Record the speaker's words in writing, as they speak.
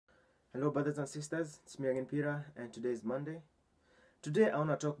Hello brothers and sisters, it's me again Peter, and today is Monday. Today I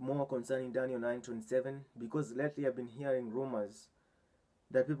want to talk more concerning Daniel 9:27 because lately I've been hearing rumors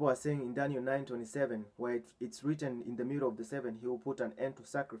that people are saying in Daniel 9:27 where it's written in the middle of the 7 he will put an end to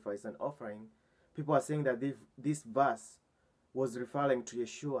sacrifice and offering. People are saying that this verse was referring to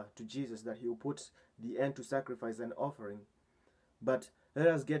Yeshua, to Jesus, that he will put the end to sacrifice and offering. But let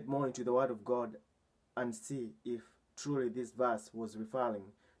us get more into the word of God and see if truly this verse was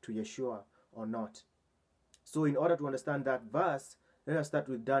referring to Yeshua or not. So in order to understand that verse, let us start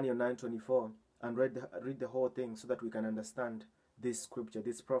with Daniel 9:24 and read the whole thing so that we can understand this scripture,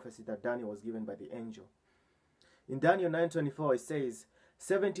 this prophecy that Daniel was given by the angel. In Daniel 9:24 it says,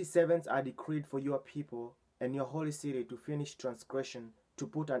 77s are decreed for your people and your holy city to finish transgression, to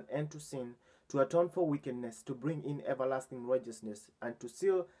put an end to sin, to atone for wickedness, to bring in everlasting righteousness, and to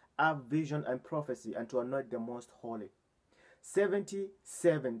seal up vision and prophecy, and to anoint the most holy.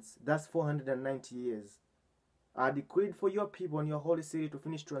 77s, that's 490 years, are decreed for your people and your holy city to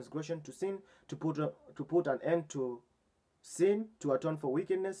finish transgression, to sin, to put an end to sin, to atone for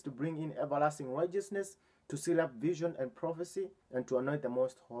wickedness, to bring in everlasting righteousness, to seal up vision and prophecy, and to anoint the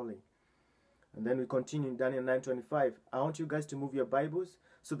most holy. And then we continue in Daniel 9:25. I want you guys to move your Bibles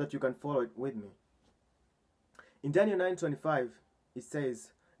so that you can follow it with me. In Daniel 9:25 it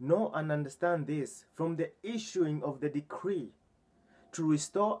says, know and understand this, from the issuing of the decree to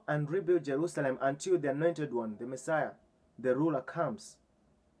restore and rebuild Jerusalem until the anointed one, the Messiah, the ruler, comes,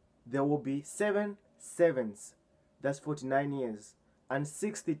 there will be 7 sevens, that's 49 years, and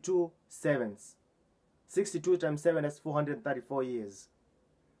 62 sevens. 62 times 7, that's 434 years.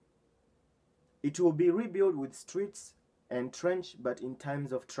 It will be rebuilt with streets and trench, but in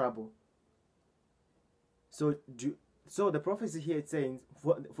times of trouble. So the prophecy here is saying,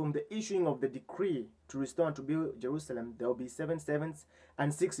 from the issuing of the decree to restore and to build Jerusalem, there will be 7 sevens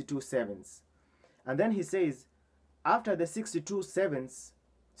and 62 sevens. And then he says, after the 62 sevens,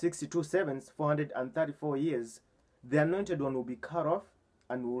 434 years, the anointed one will be cut off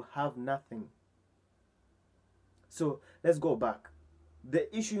and will have nothing. So let's go back.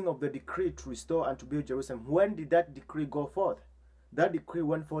 The issuing of the decree to restore and to build Jerusalem, when did that decree go forth? That decree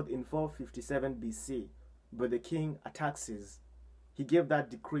went forth in 457 BC. But the king Artaxerxes, he gave that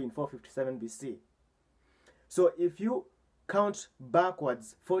decree in 457 BC. So if you count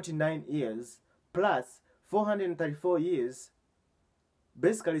backwards 49 years plus 434 years,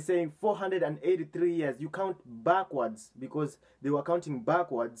 basically saying 483 years, you count backwards because they were counting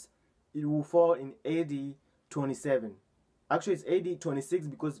backwards, it will fall in AD 27. Actually it's AD 26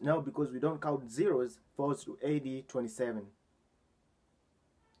 because we don't count zeros, falls to AD 27.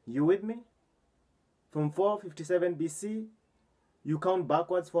 You with me? From 457 BC, you count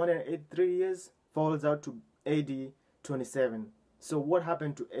backwards 483 years, falls out to AD 27. So what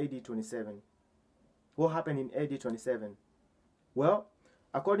happened to AD 27? What happened in AD 27? Well,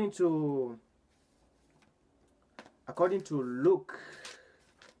 according to Luke,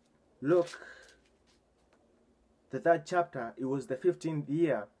 the 3rd chapter, it was the 15th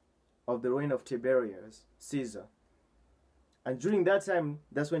year of the reign of Tiberius Caesar. And during that time,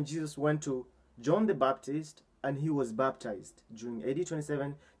 that's when Jesus went to John the Baptist and he was baptized. During AD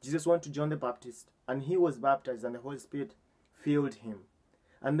 27, Jesus went to John the Baptist and he was baptized and the Holy Spirit filled him.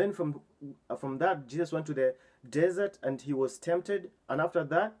 And then from that, Jesus went to the desert and he was tempted. And after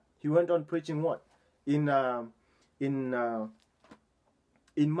that, he went on preaching what? In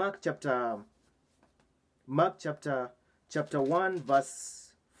Mark chapter 1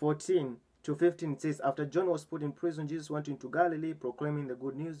 verse 14 to 15, it says, after John was put in prison, Jesus went into Galilee proclaiming the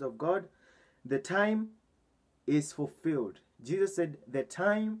good news of God. The time is fulfilled. Jesus said the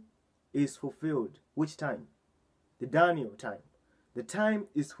time is fulfilled. Which time? The Daniel time. The time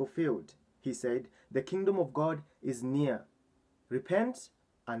is fulfilled. He said, the kingdom of God is near. Repent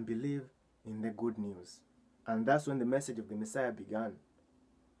and believe in the good news. And that's when the message of the Messiah began.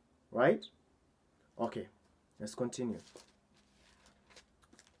 Right? Okay, let's continue.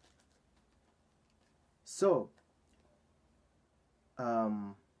 So,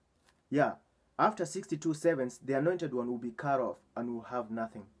 after 62 sevens, the anointed one will be cut off and will have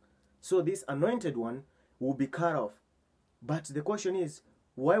nothing. So this anointed one will be cut off. But the question is,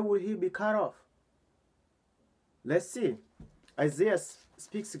 why will he be cut off? Let's see. Isaiah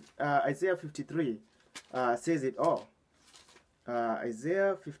 53 says it all.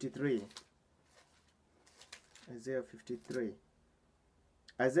 Isaiah 53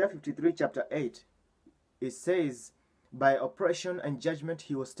 chapter 8. It says, by oppression and judgment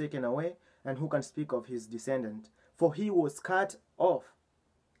he was taken away, and who can speak of his descendant? For he was cut off.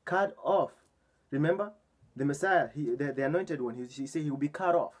 Remember? The Messiah, the anointed one, he said he will be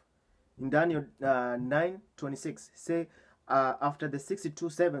cut off. In Daniel 9:26, say, after the 62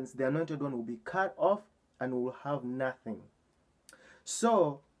 sevens, the anointed one will be cut off and will have nothing.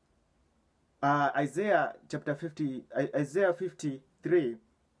 So, Isaiah 53,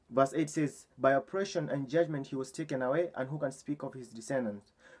 verse 8 says, by oppression and judgment he was taken away, and who can speak of his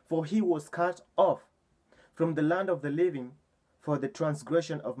descendants? For he was cut off from the land of the living, for the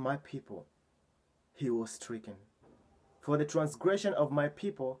transgression of my people he was stricken. For the transgression of my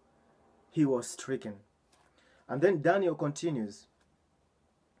people he was stricken. And then Daniel continues,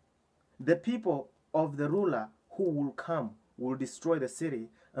 the people of the ruler who will come will destroy the city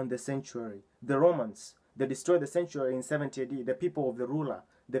and the sanctuary. The Romans, they destroyed the sanctuary in 70 AD. The people of the ruler,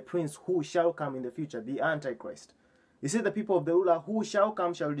 the prince who shall come in the future, the Antichrist. You see, the people of the ruler who shall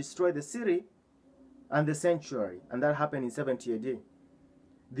come shall destroy the city and the sanctuary. And that happened in 70 AD.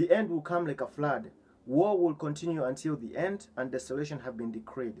 The end will come like a flood. War will continue until the end, and desolation have been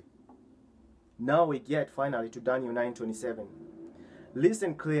decreed. Now we get finally to Daniel 9:27.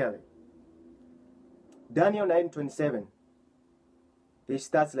 Listen clearly. Daniel 9:27. It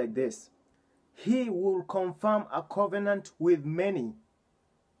starts like this. He will confirm a covenant with many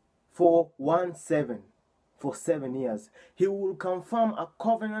for 7 years. He will confirm a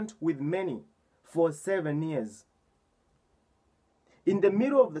covenant with many for 7 years. In the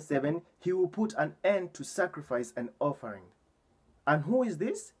middle of the 7, he will put an end to sacrifice and offering. And who is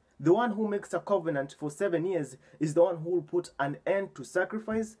this? The one who makes a covenant for 7 years is the one who will put an end to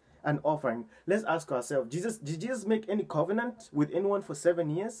sacrifice and offering. Let's ask ourselves, did Jesus make any covenant with anyone for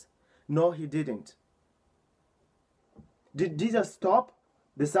 7 years? No, he didn't. Did Jesus stop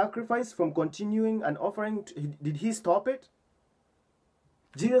the sacrifice from continuing and offering? Did he stop it?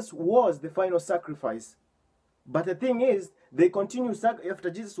 Jesus was the final sacrifice. But the thing is, they continue after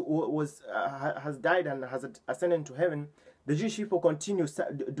Jesus has died and has ascended to heaven. The Jewish people continue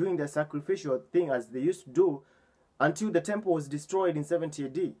doing the sacrificial thing as they used to do until the temple was destroyed in 70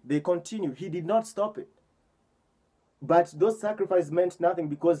 AD. They continue. He did not stop it. But those sacrifices meant nothing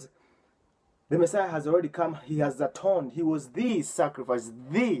because the Messiah has already come. He has atoned. He was the sacrifice.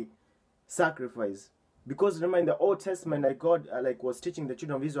 Because remember in the Old Testament, like God was teaching the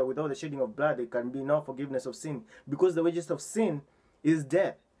children of Israel, without the shedding of blood, there can be no forgiveness of sin. Because the wages of sin is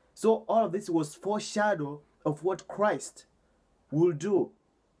death. So all of this was foreshadow of what Christ will do.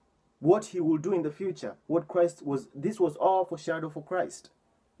 What he will do in the future. This was all foreshadow for Christ.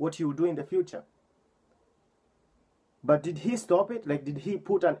 What he will do in the future. But did he stop it? Did he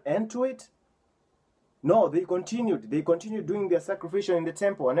put an end to it? No, they continued. They continued doing their sacrificial in the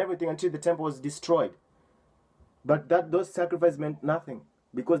temple and everything until the temple was destroyed. But those sacrifices meant nothing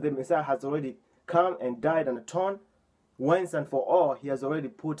because the Messiah has already come and died and atoned once and for all. He has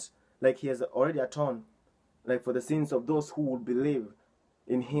already he has already atoned for the sins of those who will believe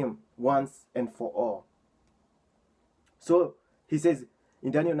in him once and for all. So he says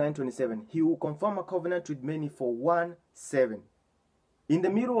in Daniel 9:27, he will confirm a covenant with many for 7. In the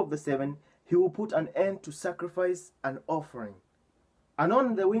middle of the 7, he will put an end to sacrifice and offering. And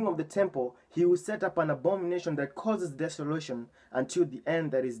on the wing of the temple, he will set up an abomination that causes desolation until the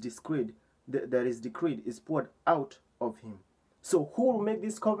end that is decreed is poured out of him. So who will make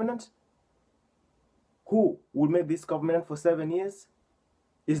this covenant? Who will make this covenant for 7 years?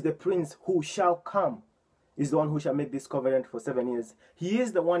 Is the prince who shall come. Is the one who shall make this covenant for 7 years. He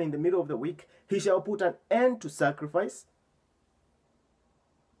is the one in the middle of the week. He shall put an end to sacrifice.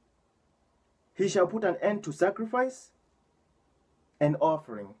 He shall put an end to sacrifice and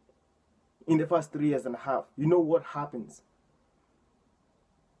offering in the first 3 years and a half. You know what happens?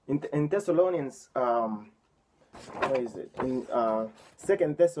 In Thessalonians, where is it? In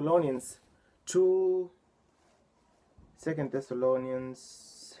 2 Thessalonians 2, 2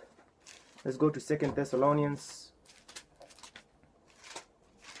 Thessalonians, let's go to 2 Thessalonians.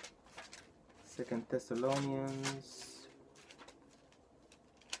 2 Thessalonians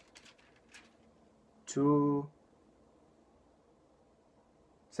 2,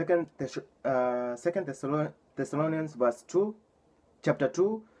 2 Thessalonians verse 2, chapter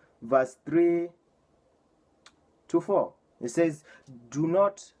 2, verse 3 to 4. It says,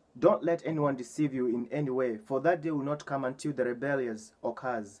 don't let anyone deceive you in any way, for that day will not come until the rebellious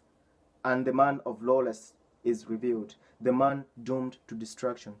occurs, and the man of lawless is revealed, the man doomed to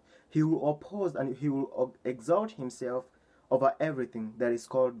destruction. He will oppose and he will exalt himself over everything that is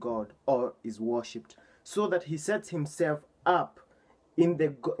called God or is worshipped, so that he sets himself up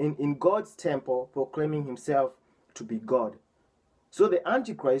in God's temple, proclaiming himself to be God. So the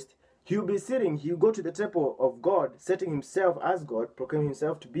Antichrist, he'll go to the temple of God, setting himself as God, proclaiming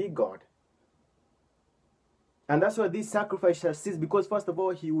himself to be God. And that's why this sacrifice shall cease, because first of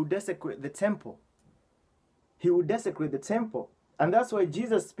all, he will desecrate the temple. He will desecrate the temple. And that's why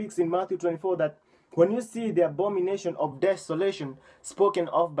Jesus speaks in Matthew 24 that when you see the abomination of desolation spoken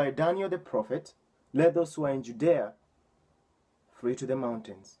of by Daniel the prophet, let those who are in Judea flee to the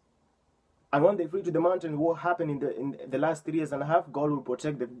mountains. And when they flee to the mountains, what happened in the last 3 years and a half, God will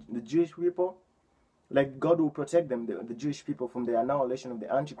protect the Jewish people. Like God will protect them, the Jewish people, from the annihilation of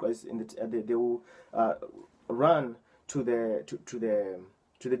the Antichrist. They will run to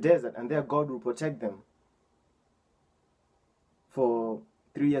the desert, and there God will protect them for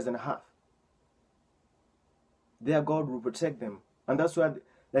 3 years and a half. There God will protect them, and that's why,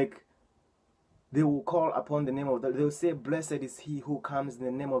 like, they will call upon the name of the. They will say, "Blessed is he who comes in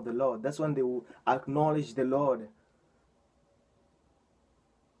the name of the Lord." That's when they will acknowledge the Lord.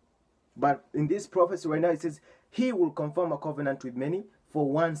 But in this prophecy right now, it says, he will confirm a covenant with many for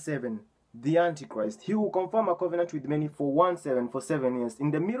 1/7. The Antichrist. He will confirm a covenant with many for 1/7, for 7 years.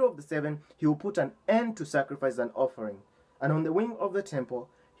 In the middle of the 7, he will put an end to sacrifice and offering. And on the wing of the temple,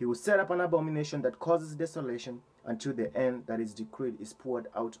 he will set up an abomination that causes desolation until the end that is decreed is poured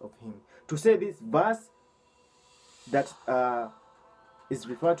out of him. To say this verse that is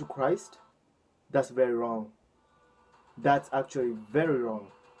referred to Christ, that's very wrong. That's actually very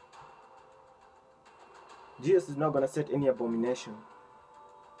wrong. Jesus is not going to set any abomination.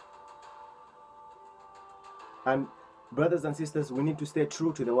 And brothers and sisters, we need to stay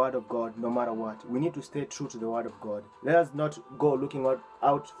true to the word of God no matter what. We need to stay true to the word of God. Let us not go looking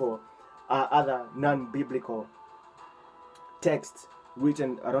out for other non-biblical texts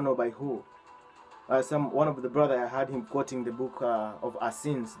written, I don't know by who. One of the brother, I had him quoting the book of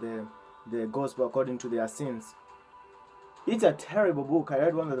Asins, the gospel according to the Asins. It's a terrible book. I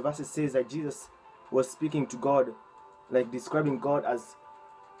read one of the verses says that Jesus was speaking to God, like describing God as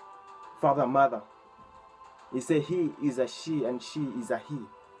father, mother. He said he is a she and she is a he.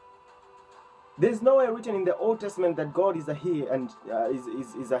 There's nowhere written in the Old Testament that God is a he and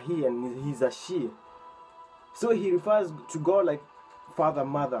is a he and he's a she. So he refers to God like father,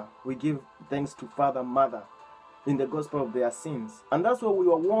 mother. We give thanks to father, mother in the gospel of their sins. And that's what we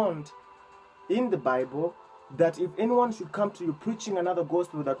were warned in the Bible, that if anyone should come to you preaching another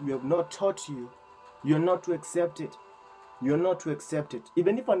gospel that we have not taught you, you're not to accept it. You're not to accept it.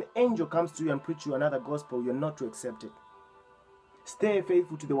 Even if an angel comes to you and preach you another gospel, you're not to accept it. Stay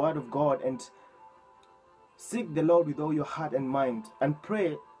faithful to the word of God and seek the Lord with all your heart and mind, and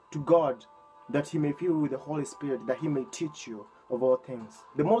pray to God that he may fill you with the Holy Spirit, that he may teach you of all things.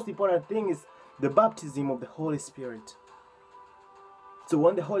 The most important thing is the baptism of the Holy Spirit. So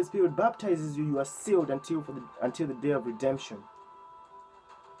when the Holy Spirit baptizes you, you are sealed until the day of redemption.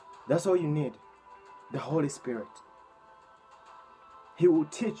 That's all you need. The Holy Spirit. He will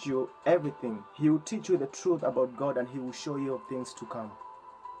teach you everything. He will teach you the truth about God, and he will show you of things to come.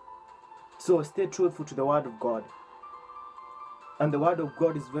 So stay truthful to the word of God. And the word of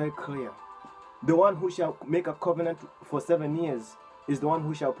God is very clear. The one who shall make a covenant for 7 years is the one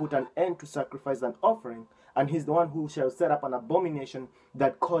who shall put an end to sacrifice and offering, and he's the one who shall set up an abomination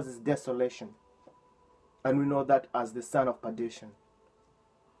that causes desolation. And we know that as the son of perdition.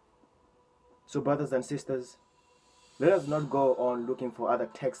 So brothers and sisters, let us not go on looking for other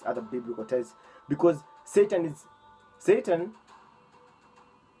texts, other biblical texts, because Satan,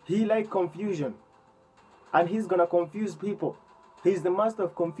 he likes confusion, and he's going to confuse people. He's the master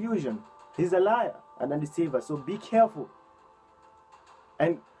of confusion. He's a liar and a deceiver, so be careful.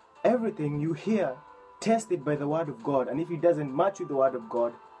 And everything you hear, test it by the word of God, and if it doesn't match with the word of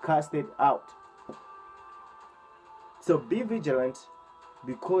God, cast it out. So be vigilant,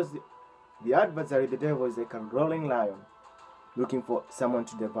 because the adversary, the devil, is like a roaring lion looking for someone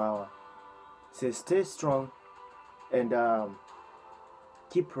to devour. So stay strong and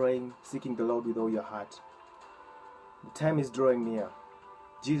keep praying, seeking the Lord with all your heart. The time is drawing near.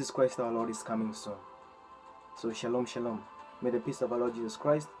 Jesus Christ our Lord is coming soon. So shalom, shalom. May the peace of our Lord Jesus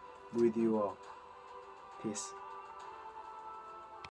Christ be with you all. Peace.